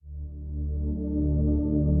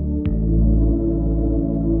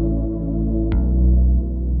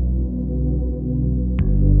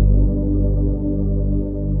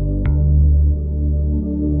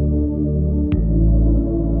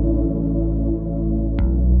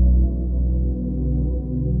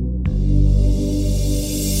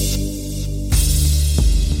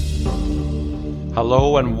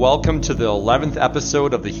Hello and welcome to the 11th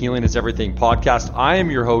episode of the Healing is Everything podcast. I am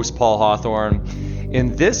your host, Paul Hawthorne.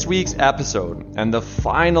 In this week's episode, and the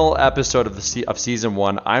final episode of season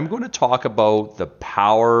 1, I'm going to talk about the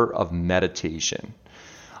power of meditation.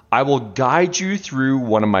 I will guide you through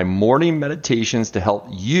one of my morning meditations to help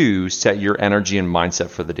you set your energy and mindset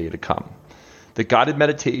for the day to come. The guided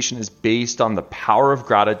meditation is based on the power of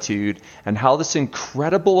gratitude and how this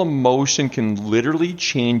incredible emotion can literally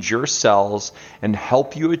change your cells and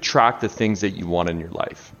help you attract the things that you want in your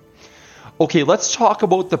life. Okay, let's talk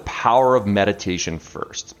about the power of meditation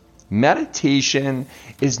first. Meditation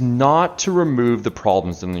is not to remove the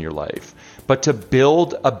problems in your life, but to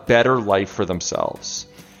build a better life for themselves.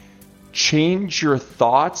 Change your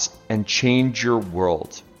thoughts and change your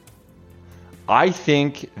world. I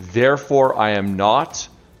think, therefore I am not.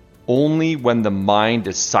 Only when the mind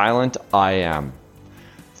is silent, I am.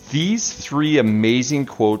 These 3 amazing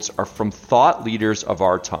quotes are from thought leaders of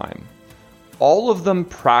our time. All of them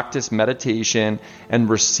practice meditation and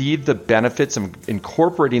receive the benefits of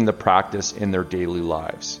incorporating the practice in their daily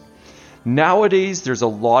lives. Nowadays, there's a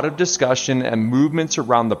lot of discussion and movements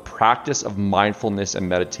around the practice of mindfulness and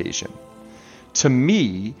meditation. To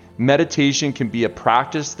me, meditation can be a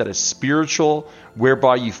practice that is spiritual,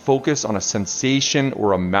 whereby you focus on a sensation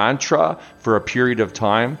or a mantra for a period of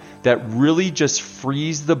time that really just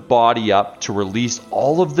frees the body up to release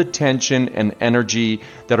all of the tension and energy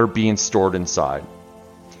that are being stored inside.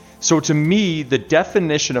 So to me, the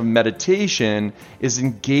definition of meditation is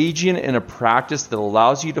engaging in a practice that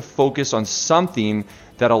allows you to focus on something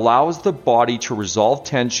that allows the body to resolve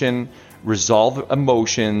tension, resolve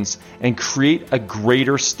emotions, and create a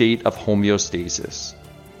greater state of homeostasis.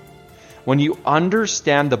 When you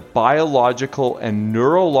understand the biological and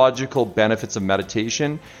neurological benefits of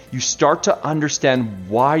meditation, you start to understand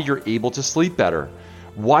why you're able to sleep better,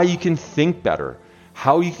 why you can think better,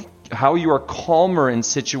 how you are calmer in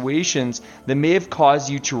situations that may have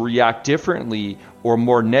caused you to react differently or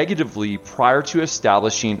more negatively prior to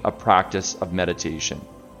establishing a practice of meditation.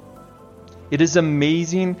 It is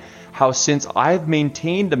amazing how since I've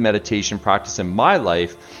maintained a meditation practice in my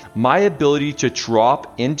life, my ability to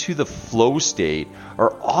drop into the flow state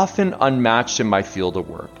are often unmatched in my field of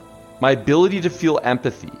work. My ability to feel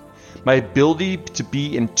empathy, my ability to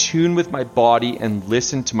be in tune with my body and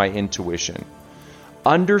listen to my intuition.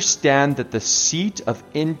 Understand that the seat of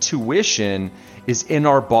intuition is in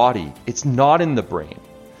our body. It's not in the brain.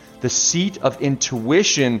 The seat of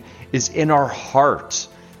intuition is in our heart,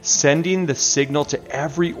 sending the signal to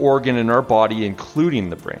every organ in our body, including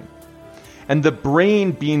the brain. And the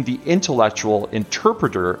brain being the intellectual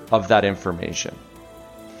interpreter of that information.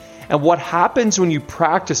 And what happens when you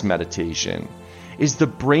practice meditation is the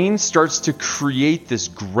brain starts to create this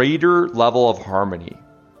greater level of harmony.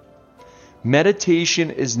 Meditation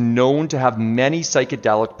is known to have many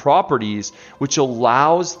psychedelic properties, which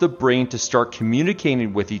allows the brain to start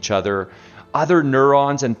communicating with each other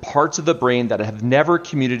neurons and parts of the brain that have never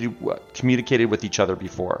communicated with each other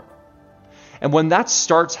before. And when that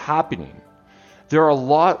starts happening, there are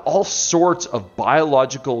all sorts of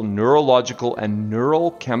biological, neurological, and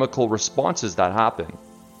neurochemical responses that happen.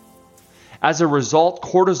 As a result,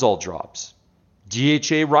 cortisol drops,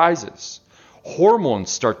 DHA rises, hormones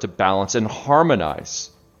start to balance and harmonize,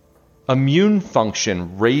 immune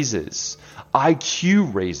function raises,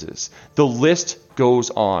 IQ raises, the list goes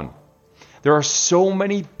on. There are so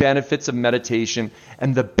many benefits of meditation,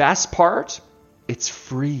 and the best part, it's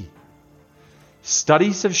free.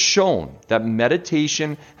 Studies have shown that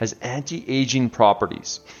meditation has anti-aging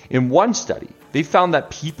properties. In one study, they found that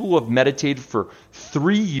people who have meditated for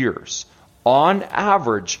 3 years, on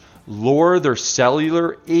average, lower their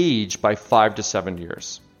cellular age by 5 to 7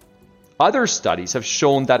 years. Other studies have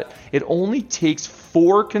shown that it only takes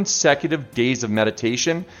 4 consecutive days of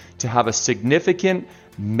meditation to have a significant,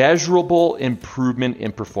 measurable improvement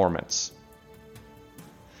in performance.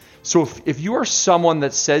 So if you are someone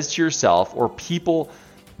that says to yourself, or people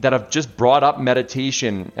that have just brought up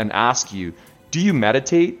meditation and ask you, do you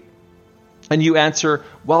meditate? And you answer,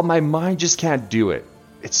 well, my mind just can't do it.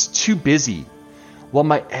 It's too busy. Well,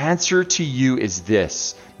 my answer to you is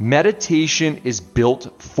this: meditation is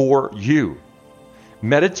built for you.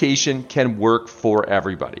 Meditation can work for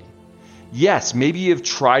everybody. Yes, maybe you've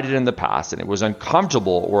tried it in the past and it was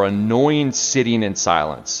uncomfortable or annoying sitting in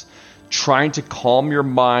silence, trying to calm your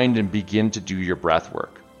mind and begin to do your breath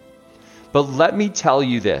work. But let me tell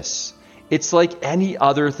you this, it's like any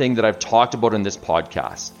other thing that I've talked about in this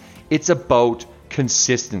podcast. It's about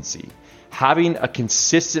consistency, having a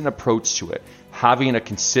consistent approach to it, having a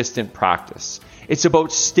consistent practice. It's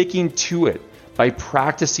about sticking to it, by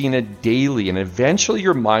practicing it daily, and eventually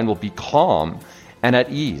your mind will be calm and at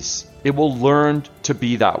ease. It will learn to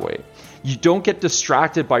be that way. You don't get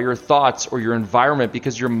distracted by your thoughts or your environment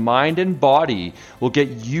because your mind and body will get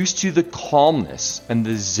used to the calmness and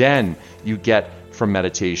the zen you get from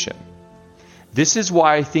meditation. This is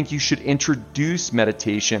why I think you should introduce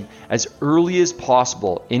meditation as early as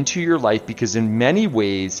possible into your life, because in many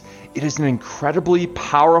ways, it is an incredibly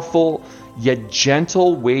powerful yet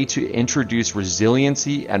gentle way to introduce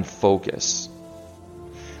resiliency and focus.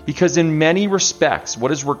 Because in many respects,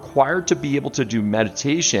 what is required to be able to do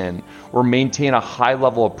meditation or maintain a high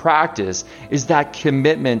level of practice is that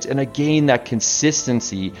commitment and again, that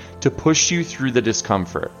consistency to push you through the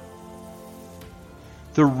discomfort.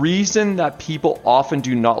 The reason that people often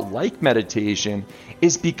do not like meditation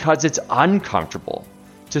is because it's uncomfortable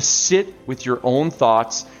to sit with your own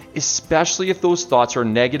thoughts, especially if those thoughts are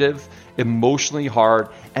negative, emotionally hard,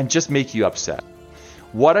 and just make you upset.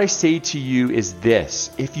 What I say to you is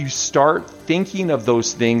this: if you start thinking of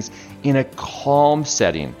those things in a calm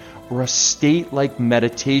setting or a state like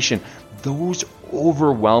meditation, those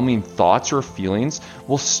overwhelming thoughts or feelings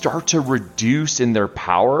will start to reduce in their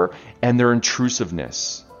power and their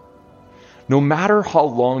intrusiveness. No matter how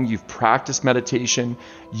long you've practiced meditation,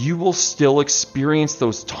 you will still experience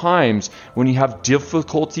those times when you have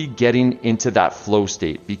difficulty getting into that flow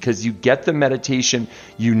state because you get the meditation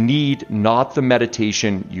you need, not the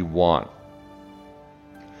meditation you want.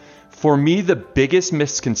 For me, the biggest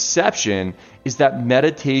misconception is that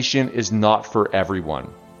meditation is not for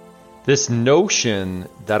everyone. This notion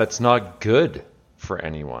that it's not good for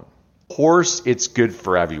anyone. Of course, it's good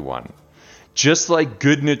for everyone. Just like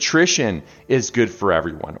good nutrition is good for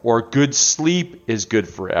everyone, or good sleep is good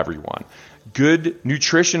for everyone. Good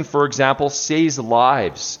nutrition, for example, saves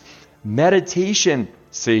lives. Meditation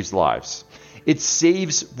saves lives. It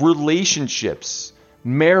saves relationships,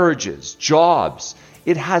 marriages, jobs.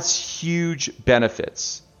 It has huge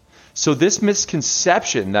benefits. So this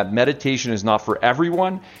misconception that meditation is not for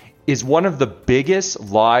everyone is one of the biggest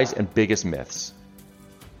lies and biggest myths.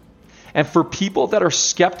 And for people that are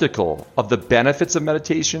skeptical of the benefits of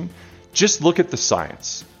meditation, just look at the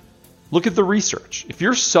science. Look at the research. If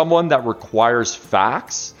you're someone that requires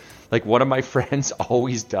facts, like one of my friends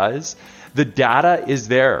always does, the data is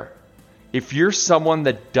there. If you're someone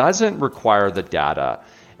that doesn't require the data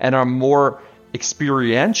and are more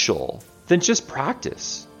experiential, then just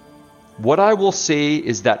practice. What I will say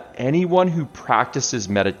is that anyone who practices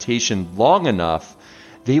meditation long enough,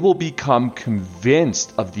 they will become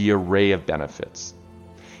convinced of the array of benefits.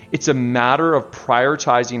 It's a matter of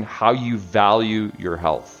prioritizing how you value your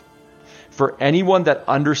health. For anyone that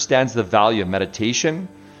understands the value of meditation,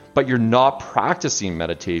 but you're not practicing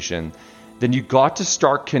meditation, then you got to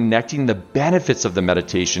start connecting the benefits of the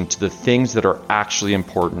meditation to the things that are actually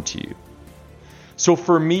important to you. So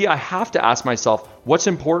for me, I have to ask myself, what's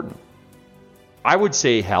important? I would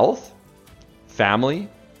say health, family,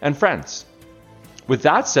 and friends. With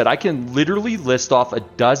that said, I can literally list off a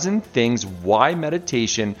dozen things why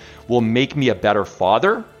meditation will make me a better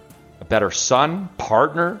father, a better son,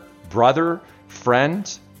 partner, brother,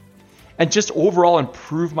 friend, and just overall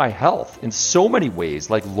improve my health in so many ways,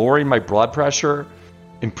 like lowering my blood pressure,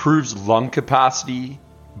 improves lung capacity,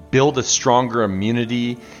 build a stronger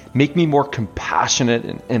immunity, make me more compassionate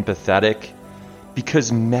and empathetic,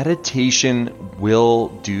 because meditation will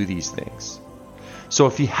do these things. So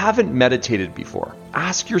if you haven't meditated before,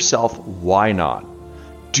 ask yourself, why not?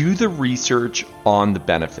 Do the research on the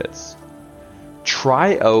benefits.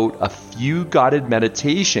 Try out a few guided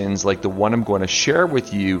meditations like the one I'm going to share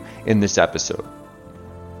with you in this episode.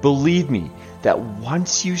 Believe me that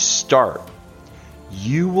once you start,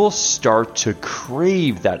 you will start to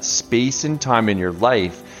crave that space and time in your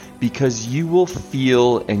life because you will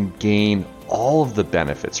feel and gain all of the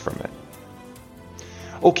benefits from it.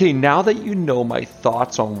 Okay, now that you know my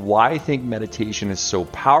thoughts on why I think meditation is so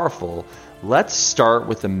powerful, let's start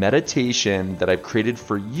with a meditation that I've created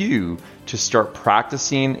for you to start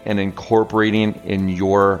practicing and incorporating in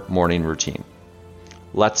your morning routine.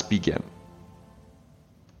 Let's begin.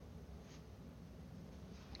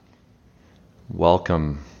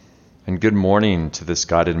 Welcome and good morning to this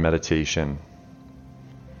guided meditation.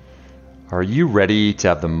 Are you ready to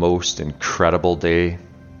have the most incredible day?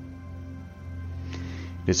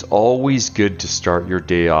 It's always good to start your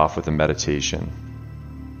day off with a meditation.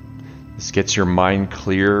 This gets your mind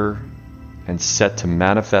clear and set to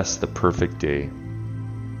manifest the perfect day.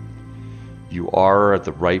 You are at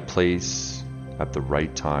the right place at the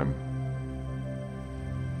right time.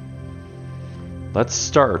 Let's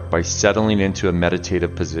start by settling into a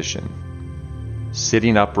meditative position.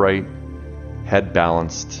 Sitting upright, head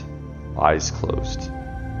balanced, eyes closed.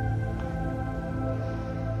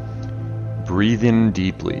 Breathe in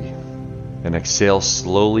deeply and exhale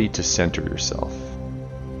slowly to center yourself.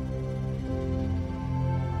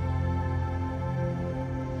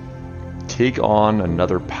 Take on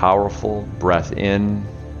another powerful breath in,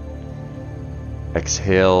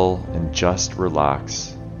 exhale, and just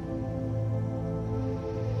relax.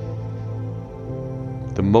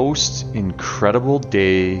 The most incredible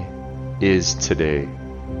day is today.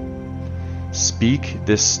 Speak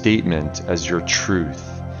this statement as your truth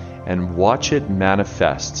and watch it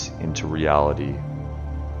manifest into reality.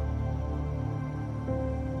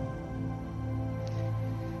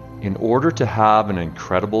 In order to have an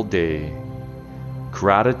incredible day,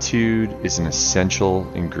 gratitude is an essential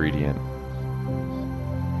ingredient.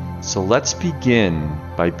 So let's begin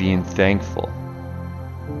by being thankful.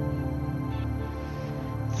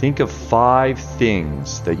 Think of 5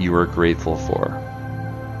 things that you are grateful for.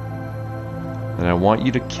 And I want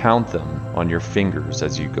you to count them on your fingers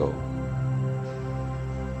as you go.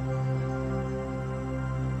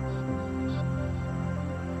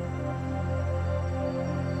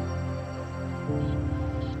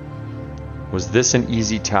 Was this an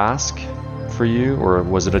easy task for you, or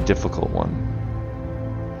was it a difficult one?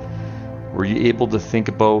 Were you able to think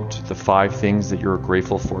about the 5 things that you were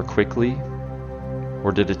grateful for quickly,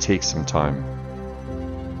 or did it take some time?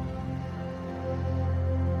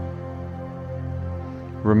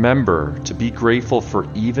 Remember to be grateful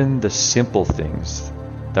for even the simple things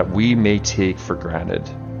that we may take for granted,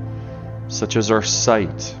 such as our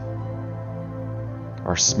sight,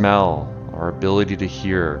 our smell, our ability to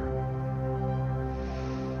hear,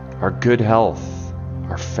 our good health,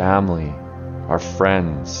 our family, our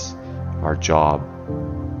friends, our job.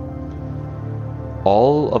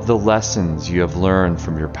 All of the lessons you have learned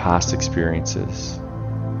from your past experiences,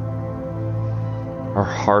 our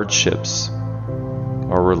hardships,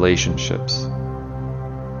 our relationships.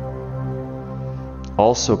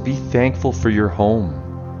 Also, be thankful for your home,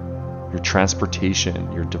 your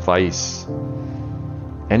transportation, your device,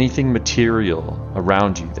 anything material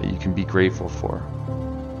around you that you can be grateful for.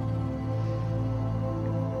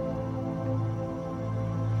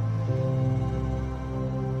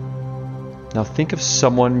 Now think of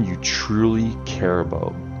someone you truly care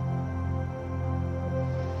about.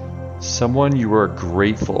 Someone you are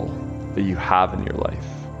grateful that you have in your life.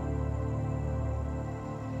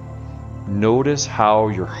 Notice how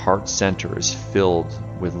your heart center is filled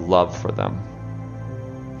with love for them.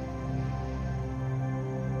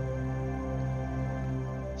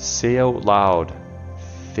 Say out loud,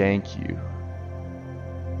 "Thank you."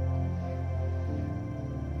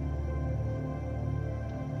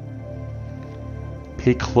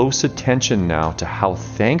 Pay close attention now to how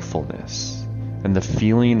thankfulness and the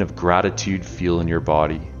feeling of gratitude feel in your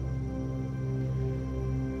body.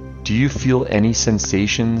 Do you feel any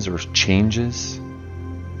sensations or changes?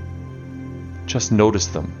 Just notice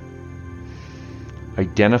them.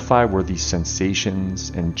 Identify where these sensations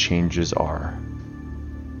and changes are.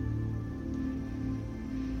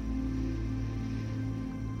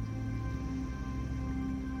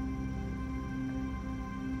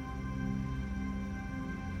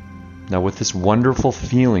 Now, with this wonderful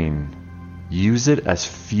feeling, use it as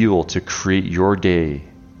fuel to create your day.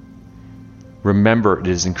 Remember, it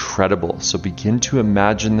is incredible, so begin to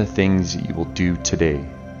imagine the things that you will do today.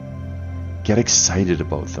 Get excited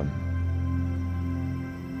about them.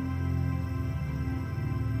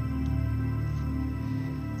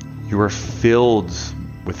 You are filled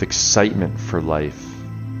with excitement for life.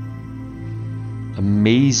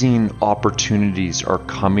 Amazing opportunities are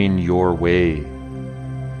coming your way,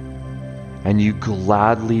 and you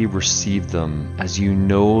gladly receive them as you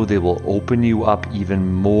know they will open you up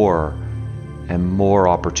even more and more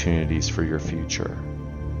opportunities for your future.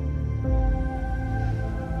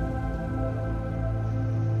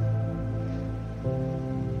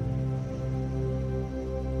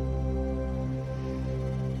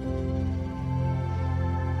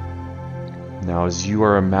 Now, as you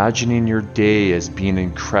are imagining your day as being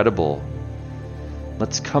incredible,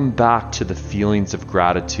 let's come back to the feelings of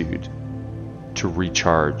gratitude to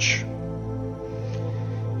recharge.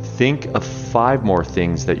 Think of 5 more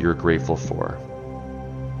things that you're grateful for.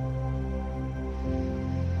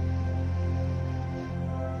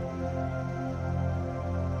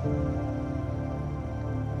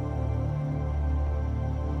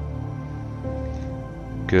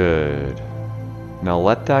 Good. Now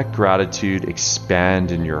let that gratitude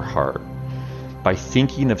expand in your heart by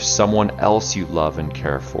thinking of someone else you love and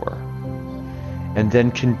care for. And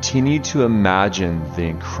then continue to imagine the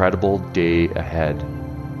incredible day ahead.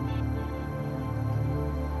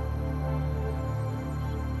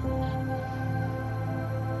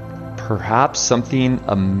 perhaps something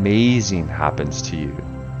amazing happens to you.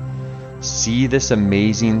 See this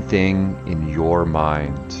amazing thing in your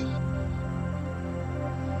mind.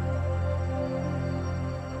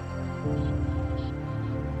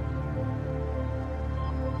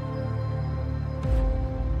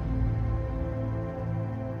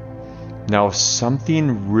 Now, if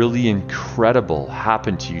something really incredible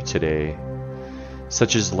happened to you today,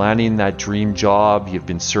 such as landing that dream job you've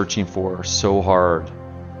been searching for so hard,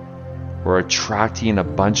 or attracting a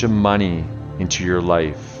bunch of money into your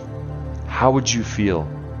life, how would you feel?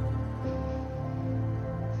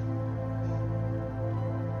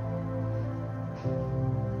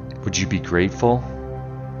 Would you be grateful?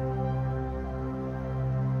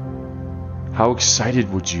 How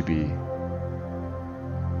excited would you be?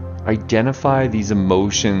 Identify these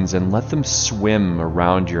emotions and let them swim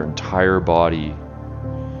around your entire body.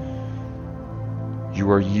 You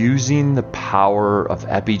are using the power of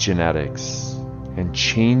epigenetics and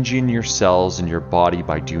changing your cells in your body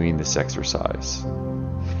by doing this exercise.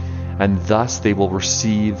 And thus they will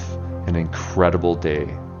receive an incredible day.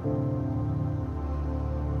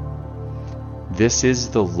 This is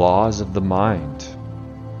the laws of the mind.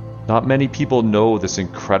 Not many people know this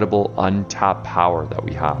incredible untapped power that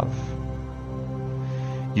we have.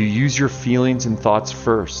 You use your feelings and thoughts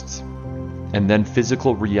first, and then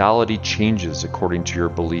physical reality changes according to your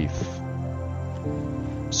belief.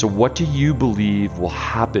 So what do you believe will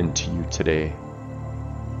happen to you today?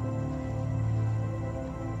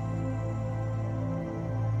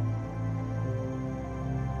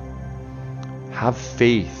 Have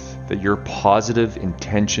faith that your positive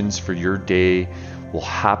intentions for your day will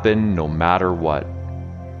happen no matter what.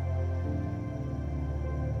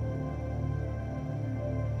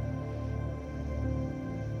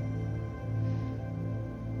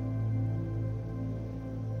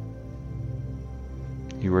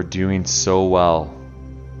 You are doing so well.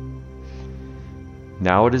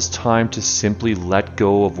 Now it is time to simply let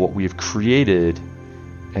go of what we have created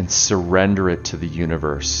and surrender it to the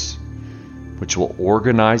universe, which will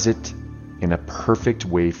organize it in a perfect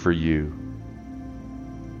way for you,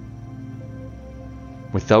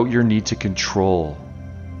 without your need to control.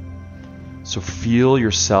 So feel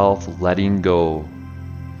yourself letting go,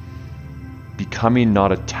 becoming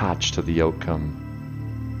not attached to the outcome.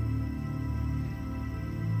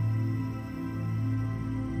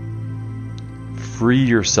 Free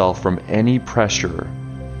yourself from any pressure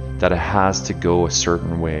that it has to go a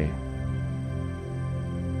certain way.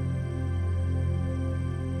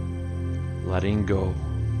 Letting go.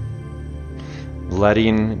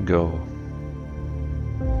 Letting go.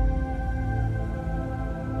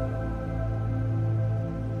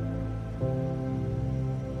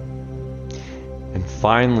 And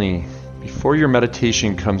finally, before your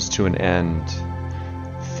meditation comes to an end,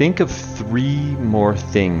 think of 3 more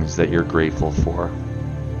things that you're grateful for.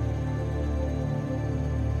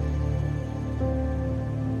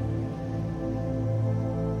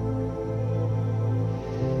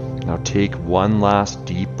 Now take one last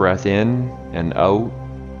deep breath in and out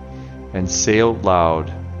and say out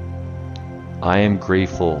loud, I am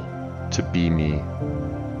grateful to be me.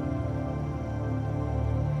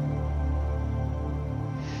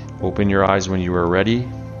 Open your eyes when you are ready.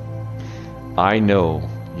 I know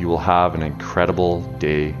you will have an incredible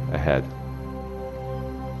day ahead.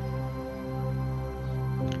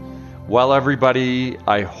 Well, everybody,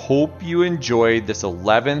 I hope you enjoyed this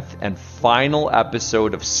 11th and final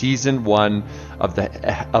episode of Season 1 of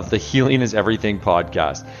the Healing is Everything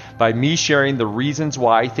podcast, by me sharing the reasons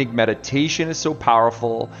why I think meditation is so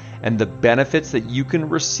powerful and the benefits that you can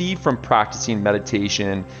receive from practicing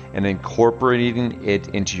meditation and incorporating it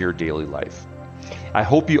into your daily life. I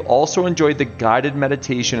hope you also enjoyed the guided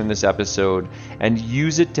meditation in this episode and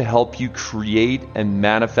use it to help you create and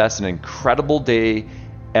manifest an incredible day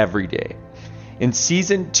every day. In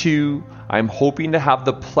Season 2, I'm hoping to have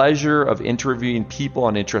the pleasure of interviewing people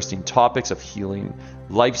on interesting topics of healing,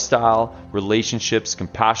 lifestyle, relationships,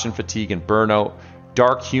 compassion fatigue and burnout,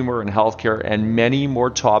 dark humor and healthcare, and many more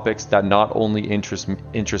topics that not only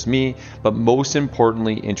interest me, but most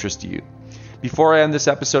importantly, interest you. Before I end this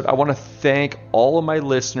episode, I want to thank all of my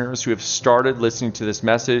listeners who have started listening to this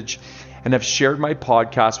message and have shared my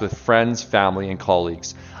podcast with friends, family, and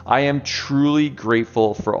colleagues. I am truly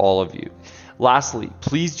grateful for all of you. Lastly,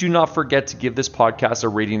 please do not forget to give this podcast a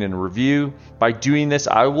rating and a review. By doing this,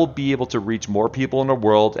 I will be able to reach more people in a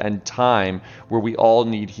world and time where we all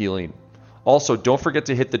need healing. Also, don't forget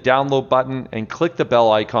to hit the download button and click the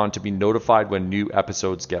bell icon to be notified when new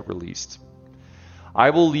episodes get released.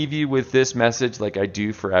 I will leave you with this message like I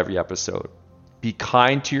do for every episode. Be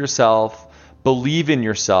kind to yourself, believe in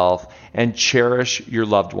yourself, and cherish your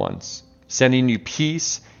loved ones. Sending you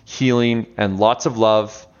peace, healing, and lots of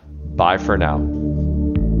love. Bye for now.